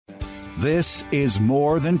This is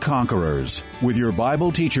More Than Conquerors with your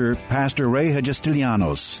Bible teacher, Pastor Ray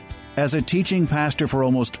Hagestilianos. As a teaching pastor for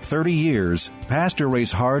almost 30 years, Pastor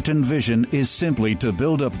Ray's heart and vision is simply to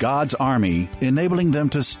build up God's army, enabling them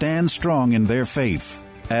to stand strong in their faith.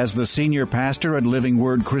 As the senior pastor at Living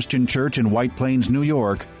Word Christian Church in White Plains, New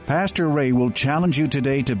York, Pastor Ray will challenge you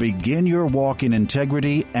today to begin your walk in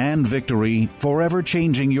integrity and victory, forever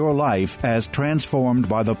changing your life as transformed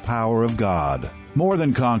by the power of God. More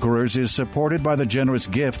Than Conquerors is supported by the generous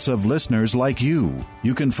gifts of listeners like you.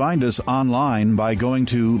 You can find us online by going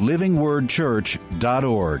to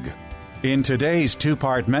livingwordchurch.org. In today's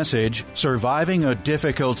two-part message, Surviving a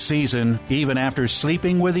Difficult Season Even After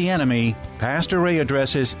Sleeping with the Enemy, Pastor Ray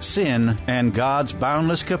addresses sin and God's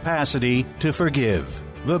boundless capacity to forgive.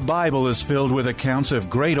 The Bible is filled with accounts of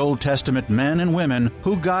great Old Testament men and women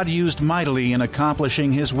who God used mightily in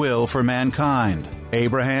accomplishing His will for mankind.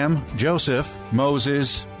 Abraham, Joseph,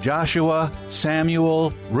 Moses, Joshua,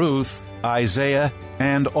 Samuel, Ruth, Isaiah,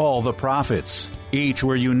 and all the prophets. Each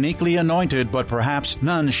were uniquely anointed, but perhaps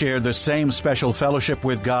none shared the same special fellowship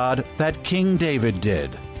with God that King David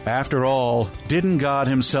did. After all, didn't God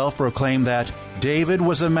Himself proclaim that David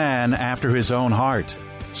was a man after His own heart?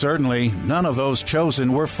 Certainly, none of those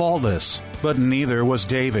chosen were faultless, but neither was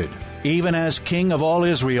David. Even as king of all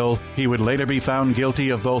Israel, he would later be found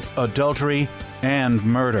guilty of both adultery and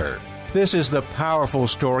murder. This is the powerful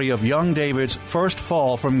story of young David's first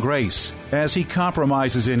fall from grace, as he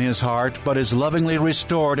compromises in his heart but is lovingly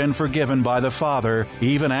restored and forgiven by the Father,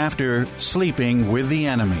 even after sleeping with the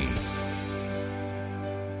enemy.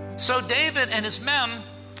 So David and his men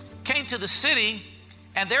came to the city,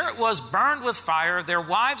 and there it was, burned with fire. Their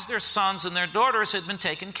wives, their sons, and their daughters had been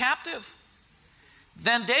taken captive.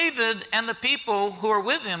 Then David and the people who were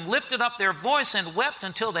with him lifted up their voice and wept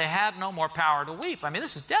until they had no more power to weep. I mean,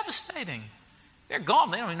 this is devastating. They're gone.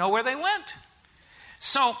 They don't even know where they went.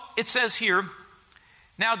 So it says here,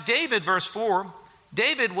 now David, verse 4,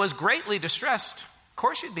 David was greatly distressed. Of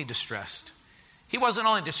course you'd be distressed. He wasn't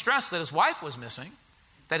only distressed that his wife was missing,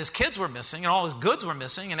 that his kids were missing, and all his goods were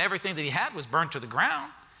missing, and everything that he had was burned to the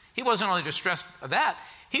ground. He wasn't only distressed of that.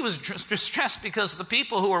 He was distressed because the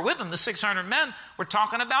people who were with him, the 600 men, were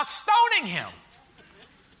talking about stoning him.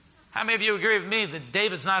 How many of you agree with me that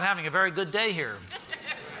David's not having a very good day here?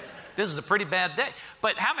 This is a pretty bad day.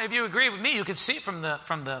 But how many of you agree with me? You can see from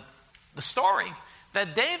the story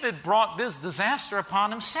that David brought this disaster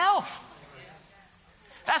upon himself.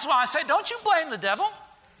 That's why I say, don't you blame the devil.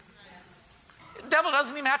 The devil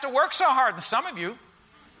doesn't even have to work so hard in some of you.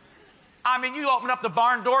 I mean, you open up the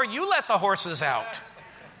barn door, you let the horses out.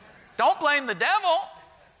 Don't blame the devil.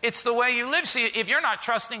 It's the way you live. See, if you're not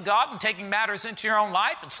trusting God and taking matters into your own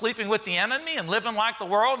life and sleeping with the enemy and living like the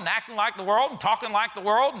world and acting like the world and talking like the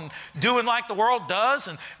world and doing like the world does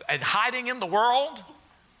and hiding in the world,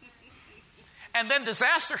 and then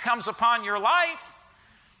disaster comes upon your life,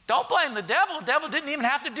 don't blame the devil. The devil didn't even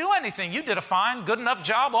have to do anything. You did a fine, good enough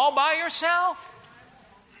job all by yourself.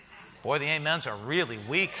 Boy, the amens are really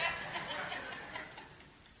weak.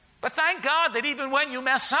 But thank God that even when you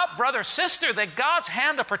mess up, brother, sister, that God's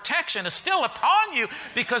hand of protection is still upon you,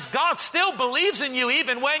 because God still believes in you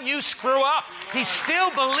even when you screw up. He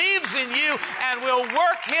still believes in you and will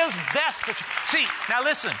work His best. See, now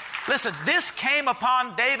listen, this came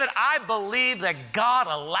upon David. I believe that God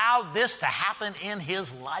allowed this to happen in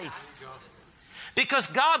his life, because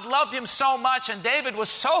God loved him so much and David was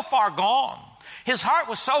so far gone. His heart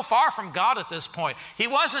was so far from God at this point. He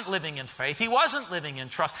wasn't living in faith. He wasn't living in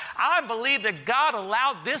trust. I believe that God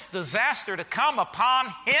allowed this disaster to come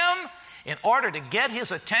upon him in order to get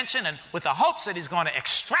his attention, and with the hopes that He's going to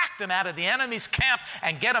extract him out of the enemy's camp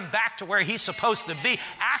and get him back to where he's supposed to be,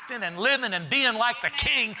 acting and living and being like the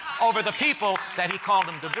king over the people that He called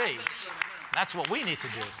him to be. That's what we need to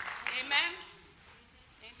do. Amen.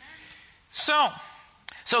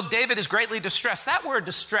 So David is greatly distressed. That word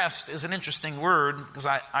distressed is an interesting word, because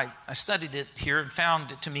I studied it here and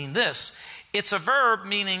found it to mean this. It's a verb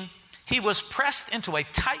meaning he was pressed into a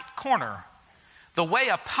tight corner, the way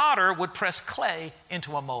a potter would press clay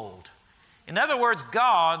into a mold. In other words,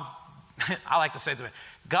 God, I like to say this,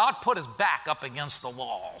 God put His back up against the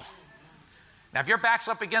wall. Now, if your back's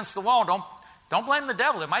up against the wall, don't blame the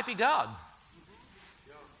devil. It might be God.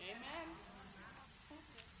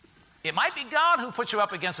 It might be God who put you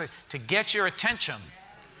up against it to get your attention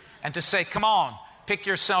and to say, come on, pick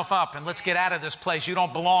yourself up and let's get out of this place. You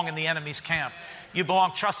don't belong in the enemy's camp. You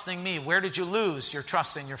belong trusting me. Where did you lose your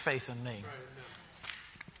trust and your faith in me?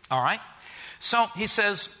 All right. So he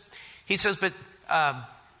says, but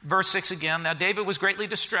Verse 6 again, now David was greatly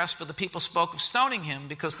distressed, for the people spoke of stoning him,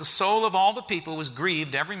 because the soul of all the people was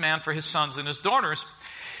grieved, every man for his sons and his daughters.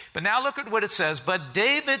 But now look at what it says. But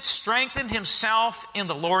David strengthened himself in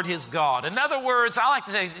the Lord his God. In other words, I like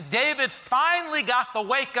to say, David finally got the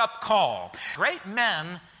wake-up call. Great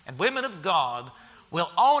men and women of God will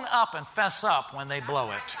own up and fess up when they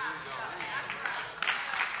blow it.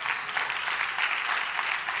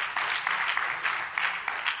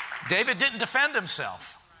 David didn't defend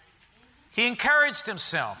himself. He encouraged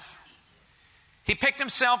himself. He picked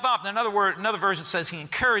himself up. In another version says he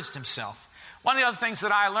encouraged himself. One of the other things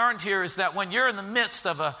that I learned here is that when you're in the midst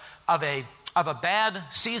of a bad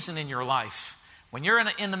season in your life, when you're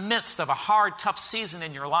in the midst of a hard, tough season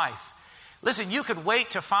in your life, listen, you could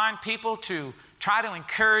wait to find people to try to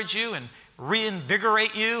encourage you and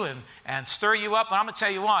reinvigorate you and stir you up. But I'm going to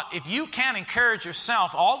tell you what, if you can't encourage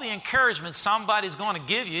yourself, all the encouragement somebody's going to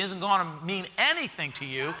give you isn't going to mean anything to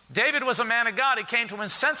you. David was a man of God. He came to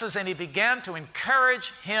his senses and he began to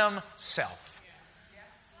encourage himself.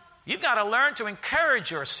 You've got to learn to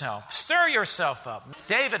encourage yourself, stir yourself up.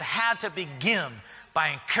 David had to begin by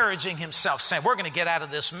encouraging himself, saying, we're going to get out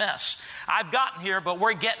of this mess. I've gotten here, but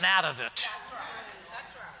we're getting out of it.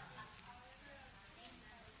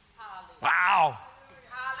 Wow.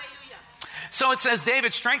 So it says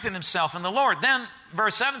David strengthened himself in the Lord. Then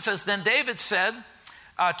verse 7 says, then David said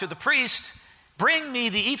to the priest, bring me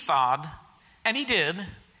the ephod. And he did.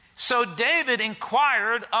 So David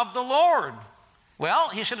inquired of the Lord. Well,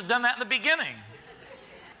 he should have done that in the beginning.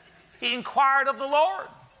 He inquired of the Lord.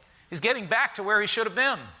 He's getting back to where he should have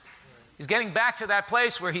been. He's getting back to that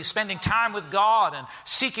place where he's spending time with God and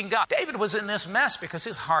seeking God. David was in this mess because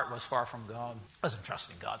his heart was far from God. He wasn't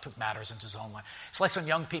trusting God, took matters into his own life. It's like some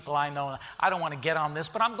young people I know, I don't want to get on this,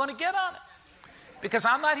 but I'm going to get on it. Because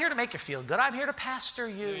I'm not here to make you feel good. I'm here to pastor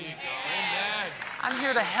you. Amen. I'm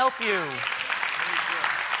here to help you.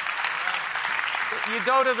 You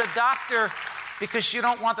go to the doctor because you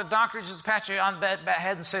don't want the doctor to just pat you on the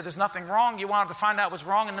head and say there's nothing wrong. You want him to find out what's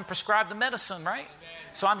wrong and then prescribe the medicine, right?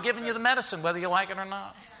 So I'm giving you the medicine, whether you like it or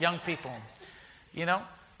not. Young people, you know,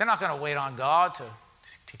 they're not going to wait on God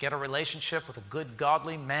to get a relationship with a good,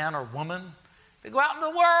 godly man or woman. They go out in the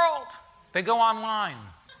world. They go online.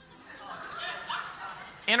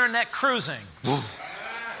 Internet cruising. Man,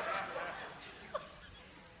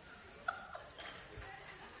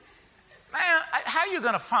 how are you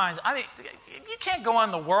going to find? I mean, you can't go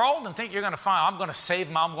in the world and think you're going to find, I'm going to save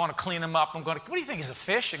him, I'm going to clean him up. What do you think, he's a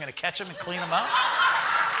fish? You're going to catch him and clean him up?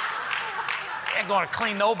 He ain't going to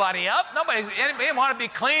clean nobody up. Anybody want to be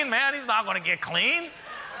clean, man, he's not going to get clean.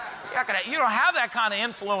 You don't have that kind of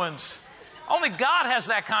influence. Only God has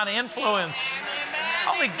that kind of influence.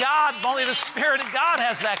 Only the Spirit of God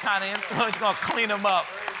has that kind of influence. Going to clean him up.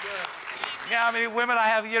 Yeah, how many women I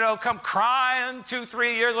have, come crying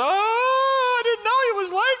 2-3 years. Oh, I didn't know he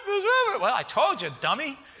was like this. Well, I told you,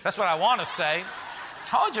 dummy. That's what I want to say. I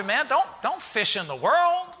told you, man, don't fish in the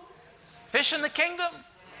world. Fish in the kingdom.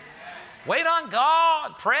 Wait on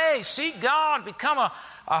God. Pray. Seek God. Become a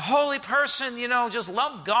holy person. Just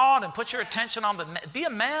love God and put your attention on be a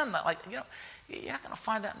man. You're not going to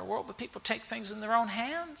find that in the world, but people take things in their own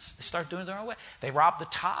hands. They start doing it their own way. They rob the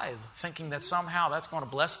tithe, thinking that somehow that's going to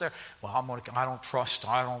bless their, I don't trust,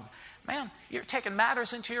 Man, you're taking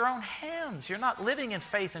matters into your own hands. You're not living in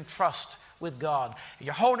faith and trust with God.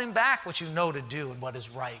 You're holding back what you know to do and what is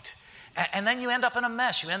right. And then you end up in a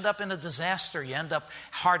mess. You end up in a disaster. You end up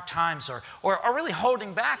hard times or really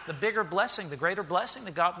holding back the bigger blessing, the greater blessing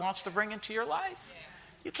that God wants to bring into your life.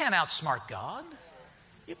 You can't outsmart God.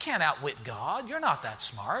 You can't outwit God. You're not that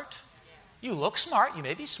smart. You look smart. You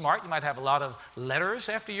may be smart. You might have a lot of letters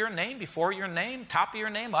after your name, before your name, top of your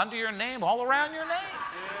name, under your name, all around your name.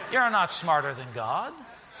 You're not smarter than God.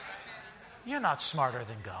 You're not smarter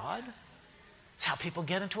than God. It's how people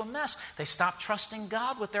get into a mess. They stop trusting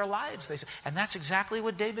God with their lives. And that's exactly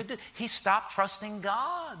what David did. He stopped trusting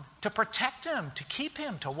God to protect him, to keep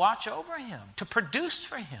him, to watch over him, to produce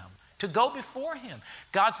for him, to go before him.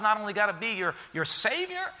 God's not only got to be your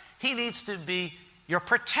Savior, He needs to be your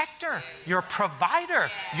protector, your provider,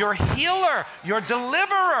 your healer, your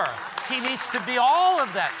deliverer. He needs to be all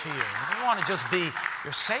of that to you. He doesn't want to just be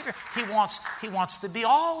your Savior. He wants to be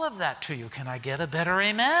all of that to you. Can I get a better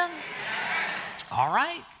amen? All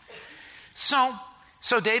right. So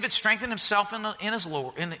David strengthened himself in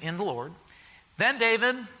the Lord. Then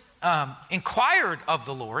David inquired of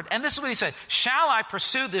the Lord, and this is what he said: shall I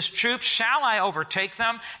pursue this troop? Shall I overtake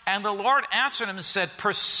them? And the Lord answered him and said,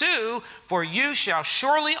 pursue, for you shall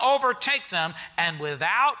surely overtake them, and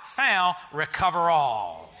without fail recover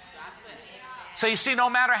all. So you see, no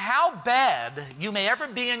matter how bad you may ever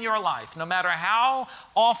be in your life, no matter how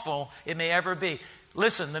awful it may ever be,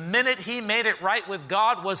 listen, the minute he made it right with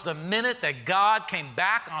God was the minute that God came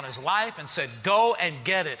back on his life and said, go and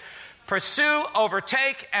get it. Pursue,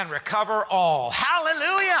 overtake, and recover all.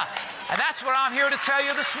 Hallelujah! And that's what I'm here to tell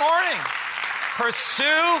you this morning.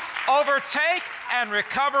 Pursue, overtake, and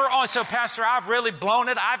recover all. So, Pastor, I've really blown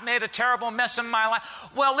it. I've made a terrible mess in my life.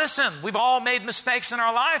 Well, listen, we've all made mistakes in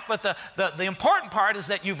our life, but the important part is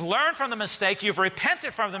that you've learned from the mistake, you've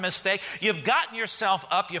repented from the mistake, you've gotten yourself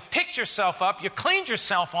up, you've picked yourself up, you've cleaned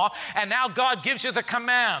yourself off, and now God gives you the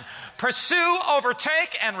command. Pursue,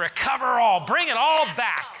 overtake, and recover all. Bring it all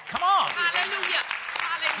back. Come on. Hallelujah.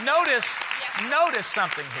 Hallelujah. Notice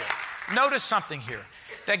something here. Notice something here.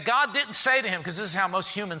 That God didn't say to him, because this is how most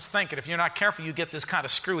humans think, and if you're not careful, you get this kind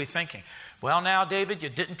of screwy thinking. Well, now, David, you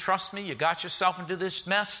didn't trust me. You got yourself into this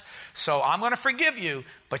mess, so I'm going to forgive you,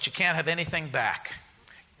 but you can't have anything back.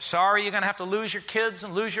 Sorry, you're going to have to lose your kids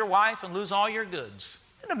and lose your wife and lose all your goods.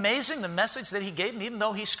 Isn't it amazing the message that he gave him, even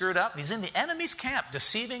though he screwed up? He's in the enemy's camp,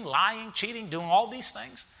 deceiving, lying, cheating, doing all these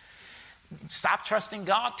things. Stop trusting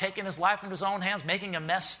God, taking his life into his own hands, making a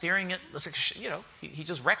mess, steering it. He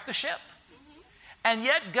just wrecked the ship. And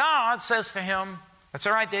yet God says to him, that's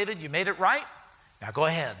all right, David, you made it right. Now go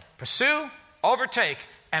ahead. Pursue, overtake,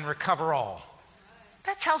 and recover all.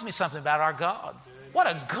 That tells me something about our God. What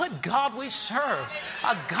a good God we serve.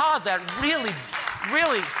 A God that really,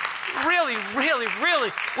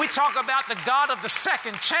 we talk about the God of the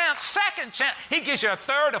second chance. Second chance. He gives you a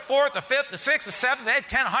third, a fourth, a fifth, a sixth, a seventh, a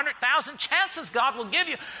 10, 100,000 chances God will give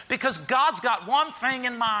you, because God's got one thing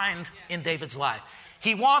in mind in David's life.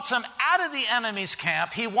 He wants him out of the enemy's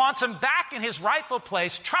camp. He wants him back in his rightful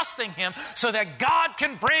place, trusting him so that God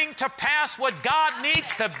can bring to pass what God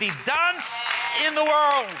needs to be done in the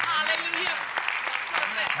world. Hallelujah.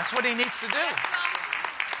 That's what he needs to do.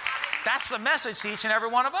 That's the message to each and every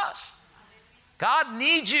one of us. God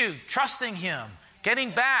needs you trusting him, getting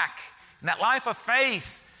back in that life of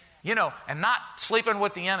faith, and not sleeping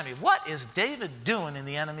with the enemy. What is David doing in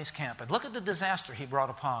the enemy's camp? And look at the disaster he brought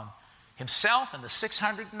upon himself and the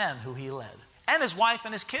 600 men who he led, and his wife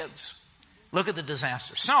and his kids. Look at the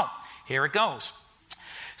disaster. So, here it goes.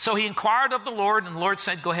 So he inquired of the Lord, and the Lord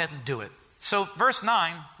said, go ahead and do it. So, verse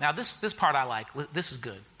 9, now this part I like. This is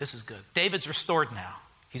good. This is good. David's restored now.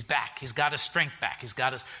 He's back. He's got his strength back. He's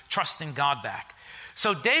got his trust in God back.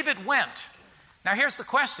 So David went. Now here's the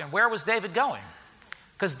question. Where was David going?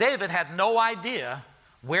 Because David had no idea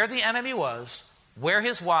where the enemy was, where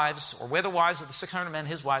his wives, or where the wives of the 600 men,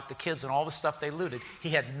 his wife, the kids, and all the stuff they looted. He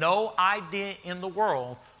had no idea in the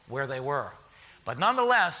world where they were. But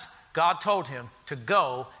nonetheless, God told him to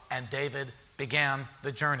go, and David began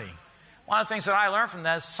the journey. One of the things that I learned from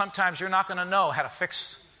that is sometimes you're not going to know how to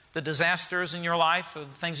fix the disasters in your life, or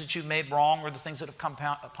the things that you've made wrong, or the things that have come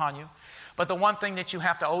upon you. But the one thing that you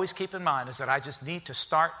have to always keep in mind is that I just need to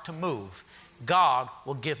start to move. God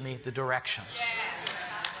will give me the directions.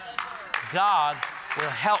 God will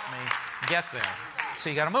help me get there. So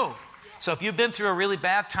you got to move. So if you've been through a really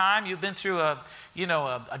bad time, you've been through a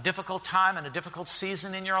difficult time and a difficult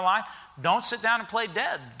season in your life, don't sit down and play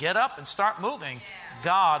dead. Get up and start moving.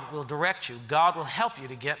 God will direct you. God will help you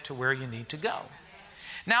to get to where you need to go.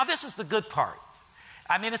 Now, this is the good part.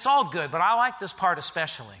 I mean, it's all good, but I like this part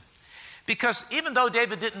especially. Because even though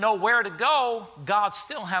David didn't know where to go, God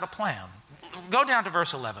still had a plan. Go down to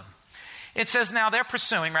verse 11. It says, now they're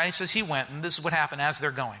pursuing, right? He says he went, and this is what happened as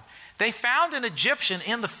they're going. They found an Egyptian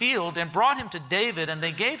in the field and brought him to David, and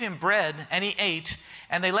they gave him bread, and he ate,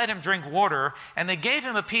 and they let him drink water, and they gave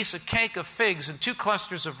him a piece of cake of figs and 2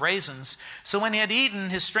 clusters of raisins. So when he had eaten,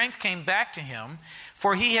 his strength came back to him,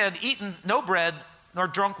 for he had eaten no bread nor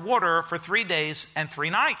drunk water for 3 days and 3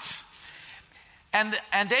 nights. And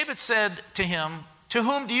David said to him, to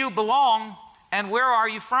whom do you belong, and where are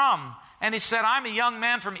you from? And he said, I'm a young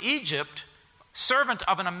man from Egypt, servant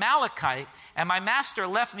of an Amalekite, and my master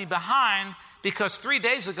left me behind because 3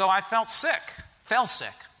 days ago I fell sick.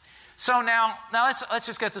 So now let's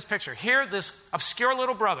just get this picture. Here, this obscure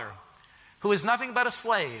little brother, who is nothing but a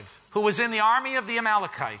slave, who was in the army of the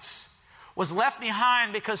Amalekites, was left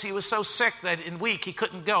behind because he was so sick that in week he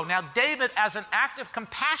couldn't go. Now David, as an act of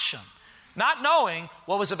compassion, not knowing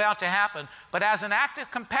what was about to happen, but as an act of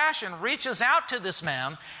compassion, reaches out to this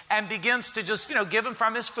man and begins to just, give him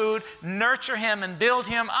from his food, nurture him and build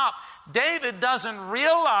him up. David doesn't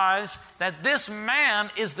realize that this man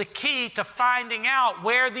is the key to finding out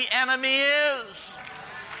where the enemy is.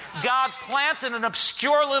 God planted an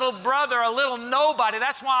obscure little brother, a little nobody.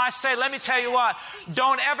 That's why I say, let me tell you what,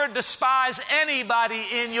 don't ever despise anybody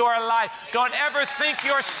in your life. Don't ever think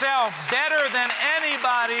yourself better than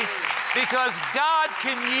anybody, because God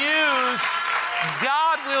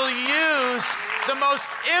will use the most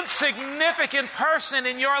insignificant person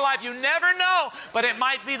in your life. You never know, but it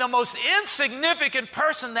might be the most insignificant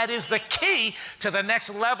person that is the key to the next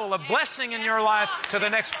level of blessing in your life, to the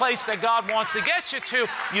next place that God wants to get you to.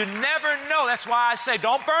 You never know. That's why I say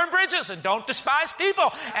don't burn bridges, and don't despise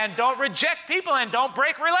people, and don't reject people, and don't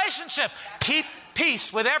break relationships. Keep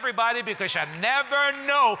peace with everybody, because you never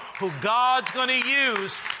know who God's going to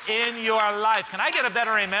use in your life. Can I get a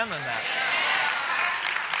better amen than that?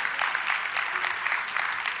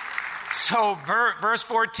 So verse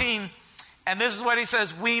 14, and this is what he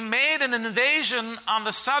says: we made an invasion on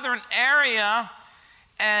the southern area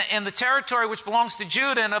in the territory which belongs to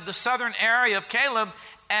Judah, and of the southern area of Caleb,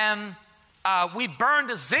 and we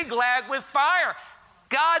burned Ziklag with fire.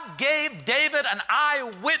 God gave David an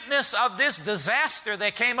eyewitness of this disaster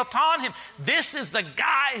that came upon him. This is the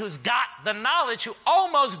guy who's got the knowledge, who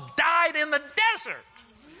almost died in the desert.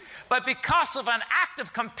 But because of an act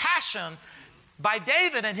of compassion by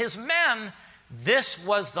David and his men, this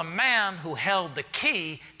was the man who held the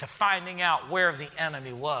key to finding out where the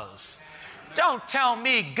enemy was. Don't tell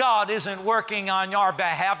me God isn't working on your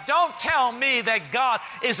behalf. Don't tell me that God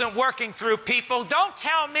isn't working through people. Don't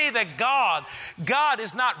tell me that God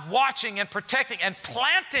is not watching and protecting and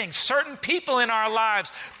planting certain people in our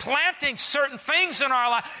lives, planting certain things in our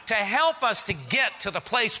life to help us to get to the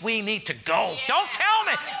place we need to go. Don't tell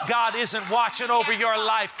me God isn't watching over your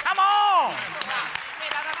life. Come on.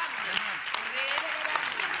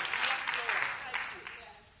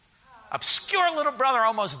 Obscure little brother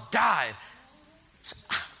almost died.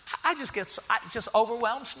 It just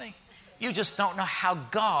overwhelms me. You just don't know how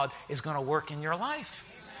God is going to work in your life.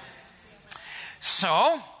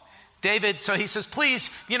 So he says, please,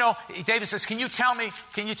 David says, can you tell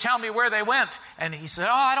me where they went? And he said,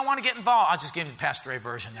 I don't want to get involved. I'll just give you the Pastor Ray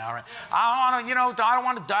version now, right? I don't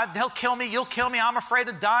want to die. They'll kill me. You'll kill me. I'm afraid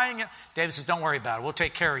of dying. David says, don't worry about it. We'll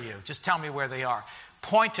take care of you. Just tell me where they are.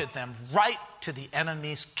 Pointed them right to the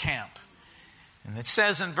enemy's camp. And it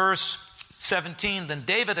says in verse 17, then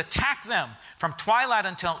David attacked them from twilight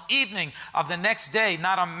until evening of the next day.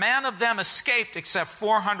 Not a man of them escaped except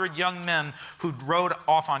 400 young men who rode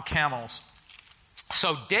off on camels.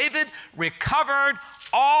 So David recovered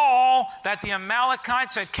all that the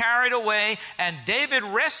Amalekites had carried away, and David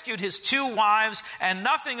rescued his 2 wives, and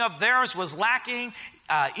nothing of theirs was lacking,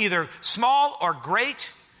 either small or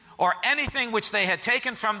great, or anything which they had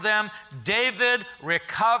taken from them. David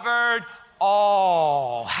recovered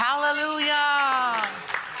all. Hallelujah.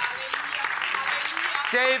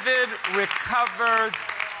 David recovered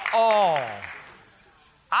all.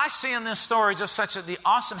 I see in this story just the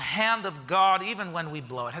awesome hand of God, even when we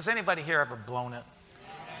blow it. Has anybody here ever blown it?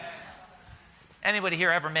 Anybody here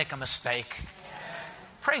ever make a mistake?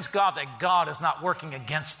 Praise God that God is not working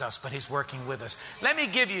against us, but He's working with us. Let me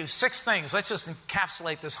give you 6 things. Let's just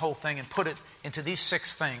encapsulate this whole thing and put it into these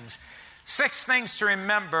 6 things. 6 things to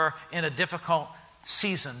remember in a difficult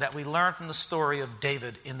season that we learn from the story of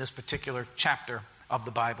David in this particular chapter of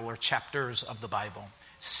the Bible, or chapters of the Bible.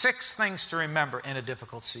 6 things to remember in a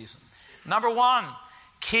difficult season. Number 1,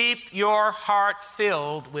 keep your heart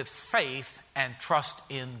filled with faith and trust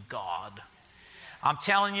in God. I'm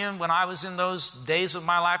telling you, when I was in those days of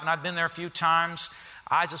my life, and I've been there a few times,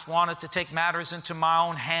 I just wanted to take matters into my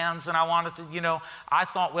own hands, and I wanted to, I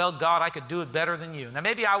thought, well, God, I could do it better than you. Now,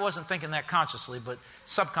 maybe I wasn't thinking that consciously, but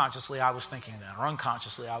subconsciously I was thinking that, or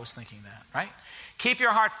unconsciously I was thinking that, right? Keep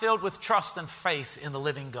your heart filled with trust and faith in the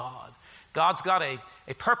living God. God's got a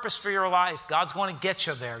purpose for your life. God's going to get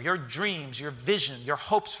you there. Your dreams, your vision, your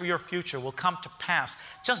hopes for your future will come to pass.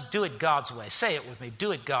 Just do it God's way. Say it with me.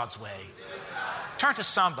 Do it God's way. Turn to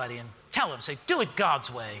somebody and tell them, say, do it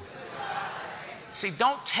God's way. See,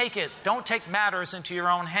 don't take matters into your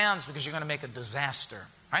own hands, because you're going to make a disaster,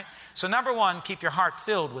 right? So number 1, keep your heart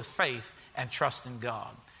filled with faith and trust in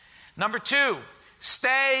God. Number 2,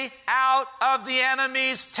 stay out of the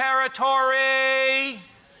enemy's territory.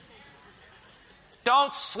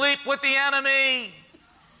 Don't sleep with the enemy.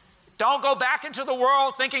 Don't go back into the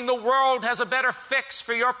world thinking the world has a better fix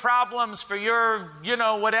for your problems, for your,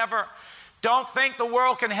 whatever. Don't think the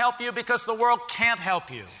world can help you, because the world can't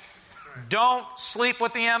help you. Don't sleep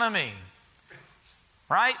with the enemy.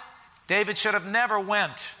 Right? David should have never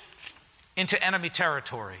went into enemy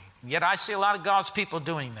territory. Yet I see a lot of God's people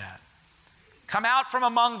doing that. Come out from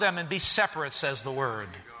among them and be separate, says the word.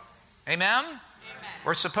 Amen?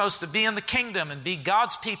 We're supposed to be in the kingdom and be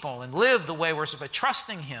God's people and live the way we're supposed to,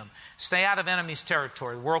 trusting Him. Stay out of enemy's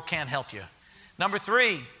territory. The world can't help you. Number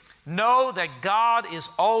 3, know that God is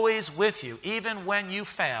always with you, even when you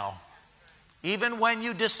fail, even when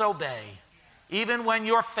you disobey, even when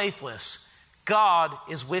you're faithless. God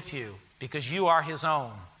is with you because you are His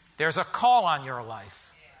own. There's a call on your life.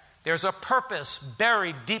 There's a purpose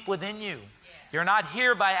buried deep within you. You're not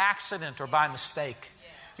here by accident or by mistake.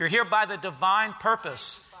 You're here by the divine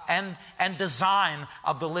purpose and design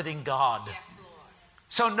of the living God.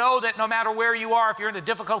 So know that no matter where you are, if you're in a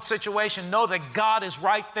difficult situation, know that God is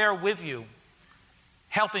right there with you,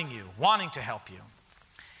 helping you, wanting to help you.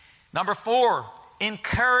 Number 4,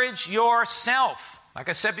 encourage yourself. Like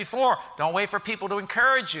I said before, don't wait for people to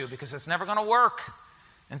encourage you because it's never going to work.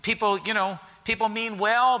 And people mean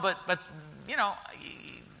well, but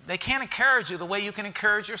they can't encourage you the way you can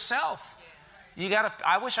encourage yourself.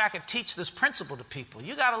 I wish I could teach this principle to people.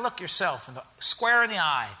 You got to look yourself square in the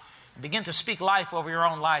eye and begin to speak life over your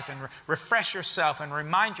own life and refresh yourself and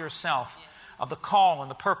remind yourself of the call and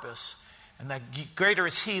the purpose, and that greater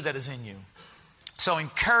is He that is in you. So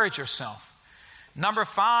encourage yourself. Number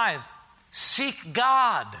 5, seek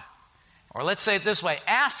God. Or let's say it this way,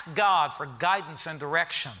 ask God for guidance and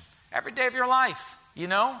direction every day of your life,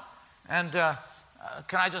 And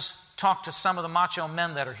can I just talk to some of the macho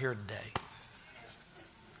men that are here today?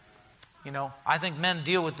 I think men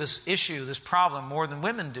deal with this issue, this problem, more than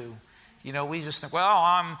women do. We just think, well,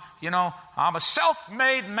 I'm a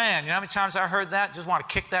self-made man. You know how many times I heard that? Just want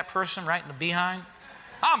to kick that person right in the behind.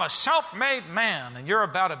 I'm a self-made man, and you're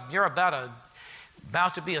about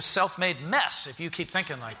to be a self-made mess if you keep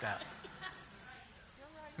thinking like that.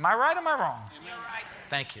 Am I right or am I wrong? You're right.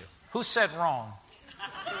 Thank you. Who said wrong?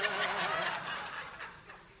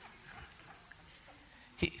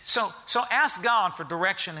 So ask God for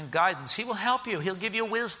direction and guidance. He will help you. He'll give you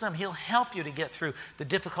wisdom. He'll help you to get through the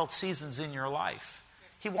difficult seasons in your life.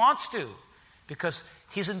 He wants to, because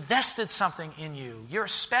He's invested something in you. You're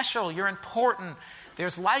special. You're important.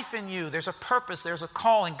 There's life in you. There's a purpose. There's a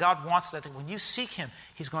call, and God wants that. When you seek Him,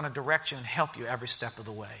 He's going to direct you and help you every step of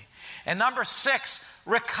the way. And number 6,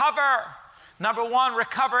 recover. Number 1,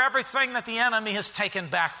 recover everything that the enemy has taken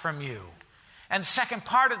back from you. And the second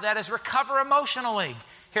part of that is recover emotionally.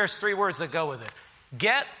 Here's 3 words that go with it.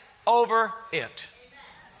 Get over it.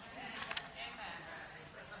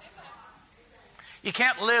 You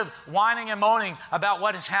can't live whining and moaning about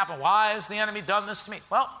what has happened. Why has the enemy done this to me?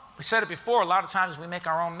 Well, we said it before, a lot of times we make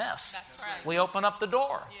our own mess. That's right. We open up the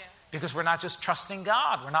door because we're not just trusting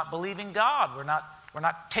God. We're not believing God. We're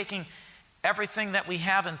not taking everything that we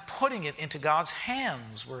have and putting it into God's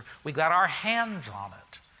hands. We got our hands on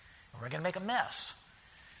it. We're going to make a mess.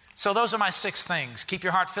 So those are my 6 things. Keep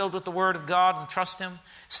your heart filled with the Word of God and trust Him.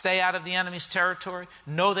 Stay out of the enemy's territory.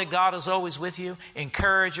 Know that God is always with you.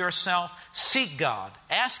 Encourage yourself. Seek God.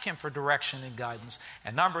 Ask Him for direction and guidance.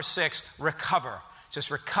 And number 6, recover.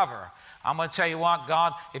 Just recover. I'm going to tell you what,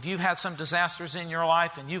 God, if you've had some disasters in your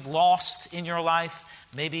life and you've lost in your life,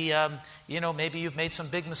 maybe you've made some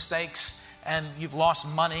big mistakes and you've lost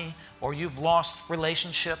money, or you've lost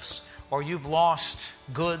relationships, or you've lost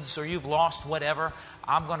goods, or you've lost whatever,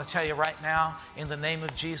 I'm going to tell you right now, in the name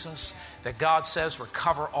of Jesus, that God says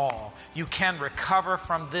recover all. You can recover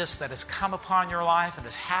from this that has come upon your life and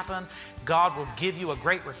has happened. God will give you a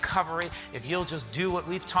great recovery if you'll just do what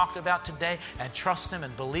we've talked about today and trust Him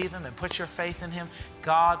and believe Him and put your faith in Him.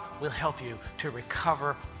 God will help you to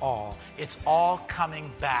recover all. It's all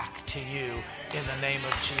coming back to you in the name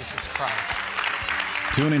of Jesus Christ.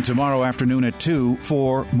 Tune in tomorrow afternoon at 2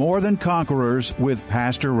 for More Than Conquerors with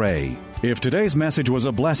Pastor Ray. If today's message was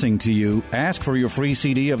a blessing to you, ask for your free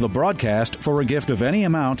CD of the broadcast for a gift of any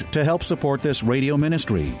amount to help support this radio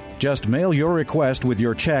ministry. Just mail your request with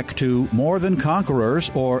your check to More Than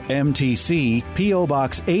Conquerors, or MTC, P.O.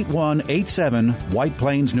 Box 8187, White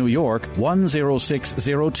Plains, New York,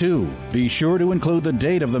 10602. Be sure to include the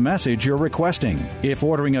date of the message you're requesting. If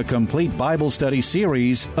ordering a complete Bible study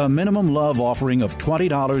series, a minimum love offering of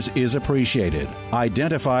 $20 is appreciated.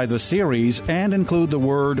 Identify the series and include the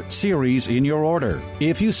word series in your order.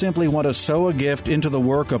 If you simply want to sow a gift into the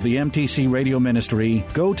work of the MTC Radio Ministry,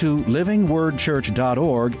 go to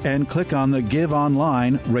livingwordchurch.org and click on the Give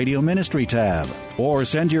Online Radio Ministry tab. Or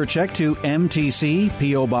send your check to MTC,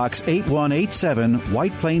 P.O. Box 8187,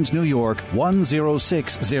 White Plains, New York,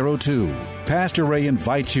 10602. Pastor Ray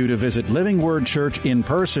invites you to visit Living Word Church in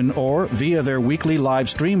person or via their weekly live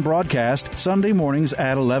stream broadcast Sunday mornings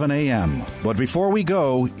at 11 a.m. But before we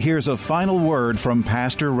go, here's a final word from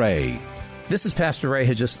Pastor Ray. This is Pastor Ray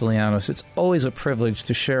Hagistilianos. It's always a privilege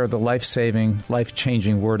to share the life-saving,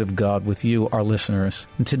 life-changing Word of God with you, our listeners.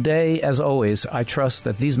 And today, as always, I trust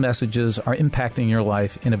that these messages are impacting your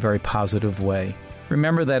life in a very positive way.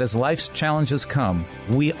 Remember that as life's challenges come,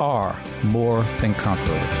 we are more than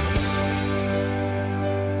conquerors.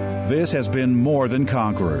 This has been More Than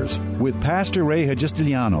Conquerors with Pastor Ray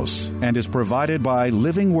Hagistilianos and is provided by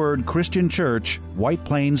Living Word Christian Church, White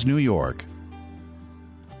Plains, New York.